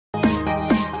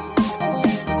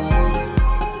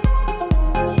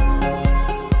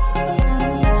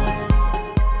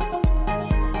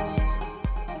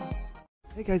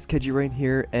guys, Kejirain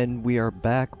here, and we are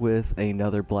back with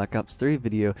another Black Ops 3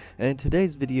 video, and in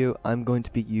today's video I'm going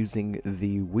to be using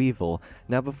the Weevil.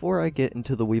 Now before I get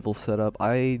into the Weevil setup,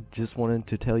 I just wanted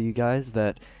to tell you guys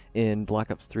that in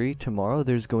Black Ops 3 tomorrow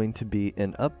there's going to be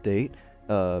an update,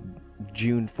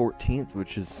 June 14th,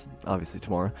 which is obviously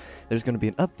tomorrow. There's going to be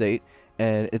an update,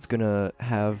 and it's going to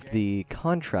have the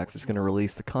contracts. It's going to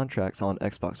release the contracts on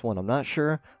Xbox One. I'm not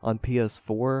sure on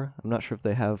PS4. I'm not sure if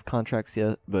they have contracts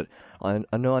yet, but I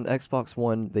know on Xbox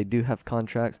One they do have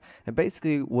contracts. And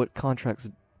basically what contracts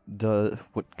I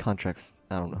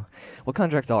don't know. What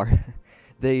contracts are.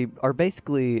 They are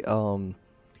basically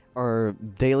are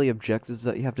daily objectives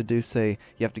that you have to do. Say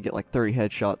you have to get like 30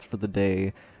 headshots for the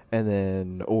day, and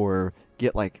then or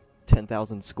get like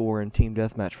 10,000 score in team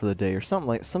deathmatch for the day, or something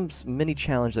like some mini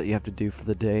challenge that you have to do for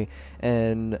the day,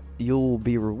 and you'll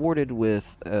be rewarded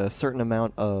with a certain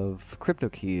amount of crypto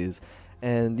keys.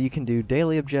 And you can do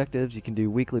daily objectives, you can do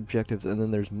weekly objectives, and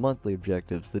then there's monthly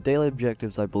objectives. The daily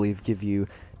objectives, I believe, give you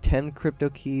 10 crypto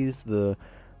keys. The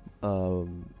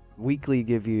weekly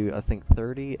give you, I think,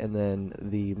 30, and then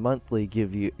the monthly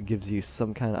gives you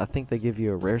some kind of, I think they give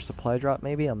you a rare supply drop,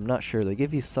 maybe. I'm not sure. They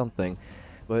give you something.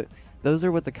 But those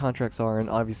are what the contracts are, and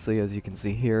obviously, as you can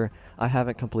see here, I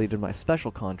haven't completed my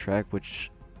special contract, which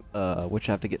I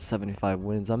have to get 75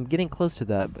 wins. I'm getting close to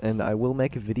that, and I will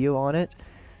make a video on it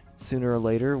sooner or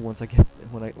later once I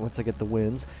get the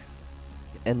wins.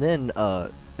 And then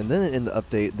in the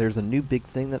update, there's a new big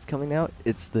thing that's coming out.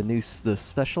 It's the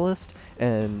specialist,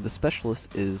 and the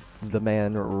specialist is the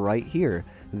man right here,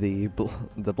 the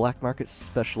black market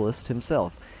specialist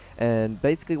himself. And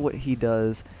basically, what he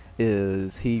does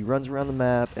is he runs around the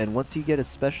map, and once you get a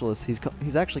specialist,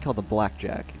 he's actually called the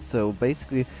Blackjack. So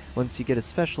basically, once you get a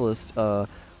specialist,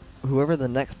 whoever the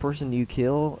next person you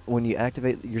kill, when you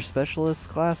activate your specialist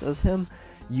class as him,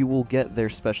 you will get their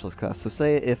specialist class. So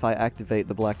say if I activate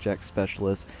the Blackjack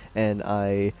specialist and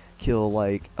I kill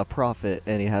like a Prophet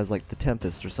and he has like the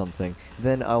Tempest or something,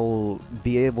 then I will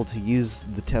be able to use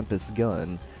the Tempest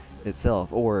gun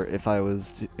itself. Or if I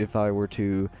were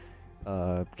to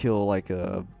kill like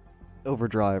a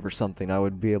Overdrive or something, I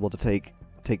would be able to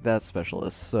take that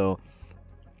specialist. So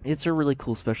it's a really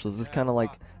cool specialist. It's kind of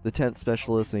like the 10th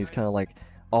specialist, and he's kind of like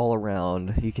all around.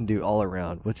 He can do all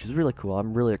around, which is really cool.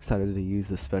 I'm really excited to use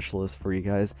this specialist for you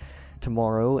guys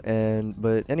tomorrow.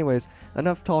 But anyways,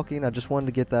 enough talking. I just wanted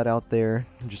to get that out there.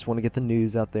 I just want to get the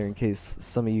news out there in case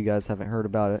some of you guys haven't heard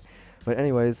about it. But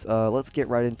anyways, let's get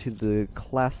right into the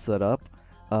class setup.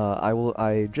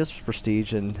 I just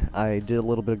prestige, and I did a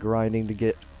little bit of grinding to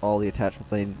get all the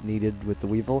attachments I needed with the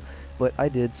Weevil, but I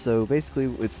did. So basically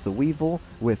it's the Weevil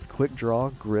with quick draw,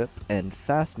 grip, and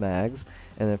fast mags,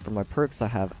 and then for my perks I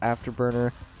have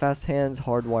afterburner, fast hands,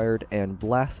 hardwired, and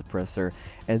blast suppressor.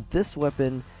 And this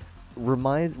weapon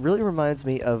really reminds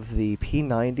me of the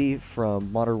P90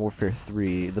 from Modern Warfare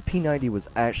 3. The P90 was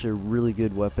actually a really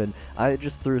good weapon. I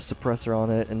just threw a suppressor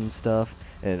on it and stuff,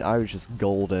 and I was just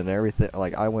golden. Everything,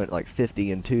 like I went like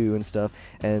 50 and 2 and stuff.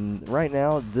 And right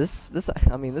now, this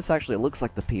actually looks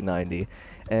like the P90,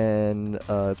 and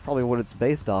it's probably what it's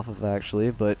based off of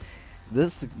actually. But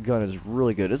this gun is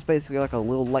really good. It's basically like a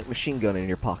little light machine gun in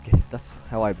your pocket. That's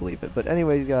how I believe it. But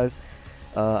anyways, guys.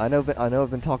 I know I've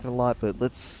been talking a lot, but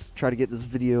let's try to get this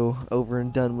video over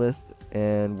and done with,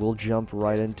 and we'll jump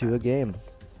right into a game.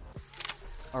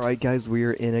 Alright guys, we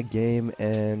are in a game,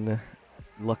 and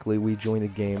luckily we joined a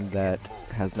game that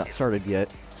has not started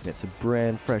yet. It's a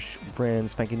brand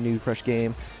spanking new fresh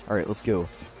game. Alright, let's go.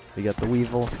 We got the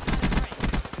Weevil.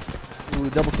 Ooh,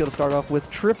 double kill to start off with,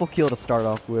 triple kill to start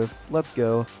off with. Let's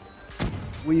go.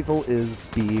 Weevil is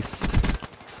beast.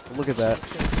 Look at that.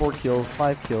 4 kills,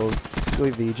 5 kills.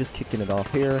 UAV just kicking it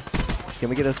off here. Can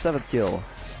we get a 7th kill?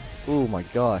 Oh my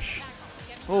gosh.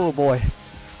 Oh boy.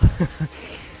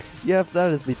 Yep,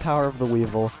 that is the power of the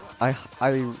Weevil. I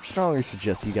strongly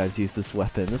suggest you guys use this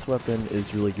weapon. This weapon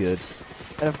is really good.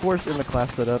 And of course in the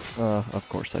class setup, of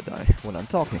course I die when I'm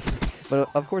talking. But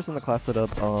of course in the class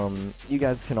setup, you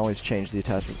guys can always change the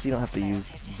attachments. You don't have to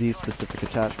use these specific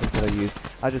attachments that I use.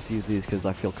 I just use these because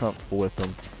I feel comfortable with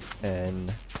them,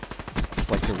 and just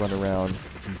like to run around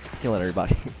killing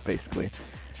everybody, basically.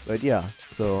 But yeah,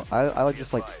 so I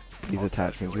just like these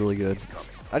attachments, really good.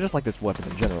 I just like this weapon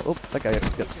in general. Oh, that guy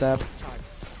got stabbed.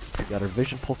 We got our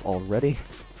vision pulse already.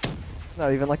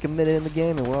 Not even like a minute in the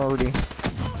game and we're already...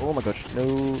 Oh my gosh,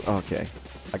 no... Okay,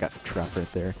 I got trapped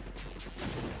right there.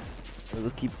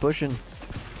 Let's keep pushing.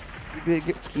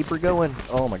 Keep her going.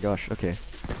 Oh my gosh, okay.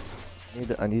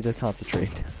 I need to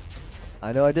concentrate.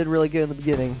 I know I did really good in the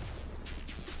beginning.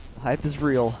 The hype is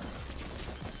real.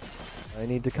 I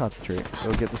need to concentrate.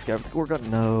 Go get this guy with the Gorgon.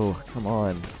 No, come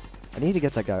on. I need to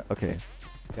get that guy. Okay,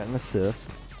 got an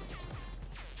assist.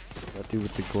 That dude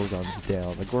with the Gorgon's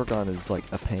down. The Gorgon is like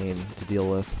a pain to deal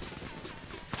with.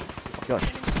 Oh my gosh.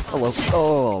 Hello.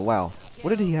 Oh, wow.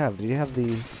 What did he have? Did he have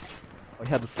the... Oh, he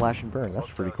had the slash and burn. That's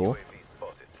pretty cool.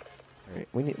 Alright,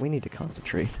 we need to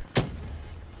concentrate.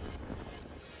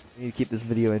 We need to keep this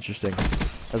video interesting.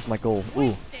 That's my goal.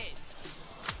 Ooh.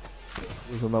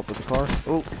 Move him up with the car.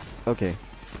 Oh, okay.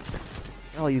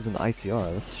 Now I'm using the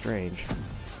ICR. That's strange.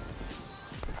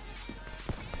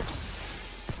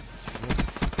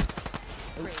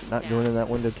 Not going in that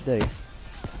window today.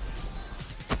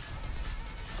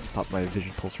 Pop my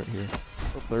vision pulse right here.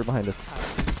 Oh, they're behind us.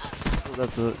 Oh,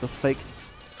 that's a fake.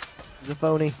 He's a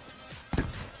phony.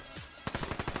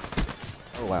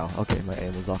 Oh wow. Okay, my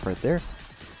aim was off right there.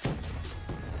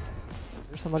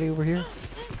 There's somebody over here.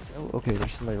 Oh, okay.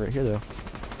 There's somebody right here though.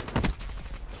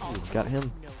 Ooh, got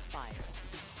him.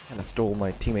 Kind of stole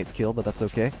my teammate's kill, but that's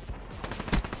okay.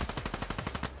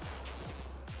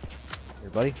 Here,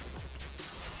 buddy.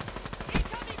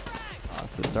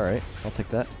 Assist, alright. I'll take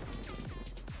that.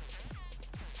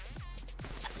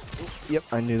 Yep,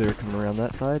 I knew they were coming around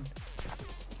that side.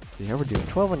 Let's see how we're doing.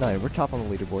 12 and 9. We're top on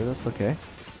the leaderboard. That's okay.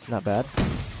 Not bad.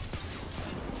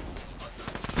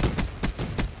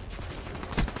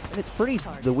 And it's pretty...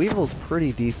 The Weevil's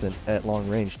pretty decent at long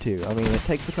range, too. I mean, it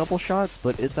takes a couple shots,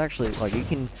 but it's actually, like, you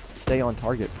can stay on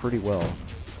target pretty well.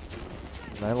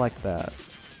 And I like that.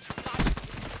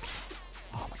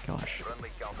 Oh my gosh.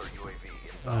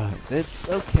 It's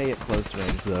okay at close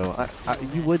range, though.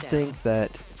 You would think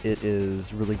that it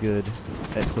is really good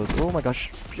at close... Oh my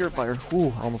gosh, Purifier.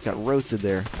 Ooh, I almost got roasted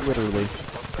there. Literally.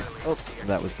 Oh,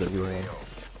 that was the real one.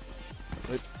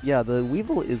 But yeah, the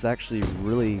Weevil is actually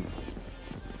really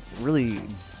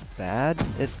bad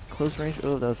at close range.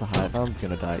 Oh, that was a hive. I'm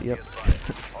gonna die. Yep.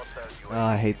 Oh,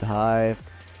 I hate the hive.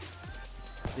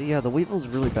 But yeah, the Weevil's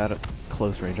really bad at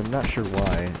close range. I'm not sure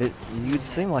why. You'd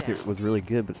seem like it was really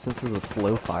good, but since it's a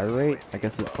slow fire rate, I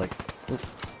guess it's like... Oops.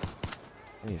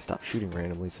 I need to stop shooting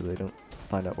randomly so they don't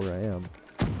find out where I am.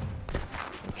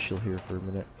 I'll chill here for a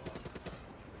minute.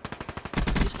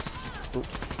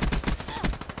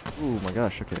 Ooh, my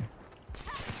gosh, okay.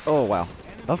 Oh, wow.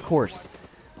 Of course.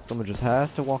 Someone just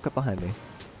has to walk up behind me.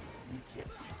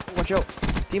 Oh, watch out!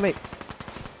 Teammate!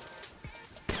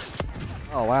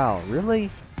 Oh, wow. Really?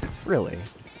 Really?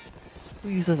 Who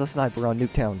uses a sniper on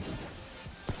Nuketown?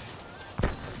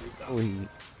 Oh,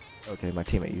 okay, my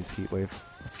teammate used Heat Wave.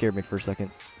 That scared me for a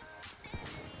second.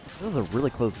 This is a really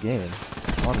close game,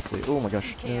 honestly. Oh my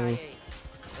gosh. No. Run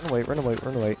away, run away,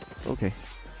 run away. Okay.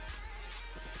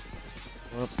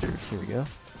 Go upstairs. Here we go.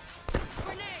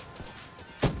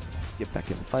 Get back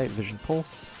in the fight. Vision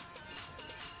Pulse.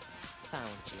 Found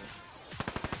you.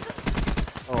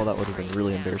 Oh, that would have been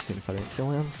really embarrassing if I didn't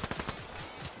kill him.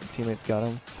 My teammates got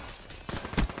him.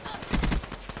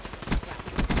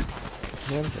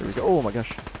 There we go. Oh my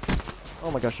gosh. Oh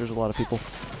my gosh, there's a lot of people.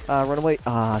 Run away.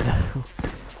 Ah, no.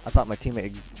 I thought my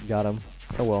teammate got him.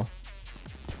 Oh well.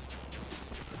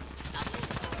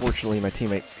 Fortunately, my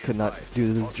teammate could not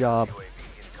do this job.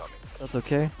 That's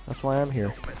okay. That's why I'm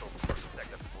here.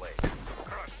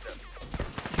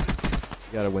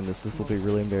 We gotta win this. This will be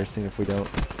really embarrassing if we don't.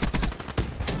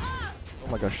 Oh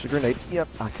my gosh, the grenade. Yep,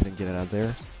 I couldn't get it out of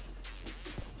there.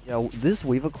 Yeah, this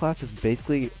Weevil class is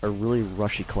basically a really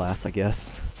rushy class, I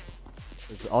guess.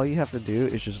 Because all you have to do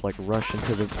is just like rush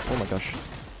into the... Oh my gosh.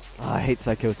 I hate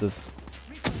Psychosis.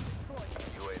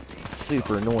 It's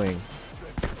super annoying.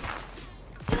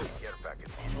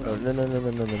 Oh, no, no, no,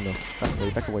 no, no, no, no. Back away,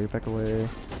 back away, back away.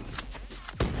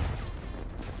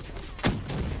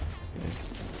 Okay.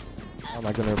 How am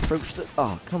I gonna approach this?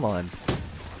 Oh, come on.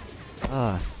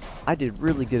 I did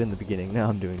really good in the beginning. Now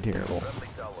I'm doing terrible.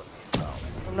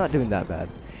 I'm not doing that bad.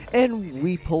 And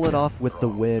we pull it off with the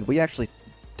win. We actually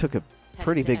took a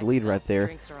pretty big lead right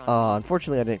there.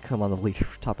 Unfortunately, I didn't come on the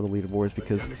top of the leaderboards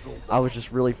because I was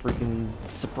just really freaking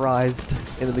surprised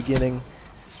in the beginning.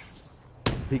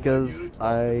 Because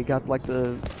I got like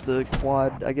the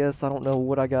quad, I guess. I don't know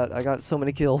what I got. I got so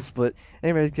many kills. But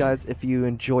anyways, guys, if you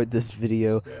enjoyed this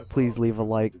video, please leave a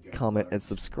like, comment, and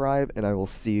subscribe. And I will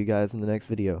see you guys in the next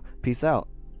video. Peace out.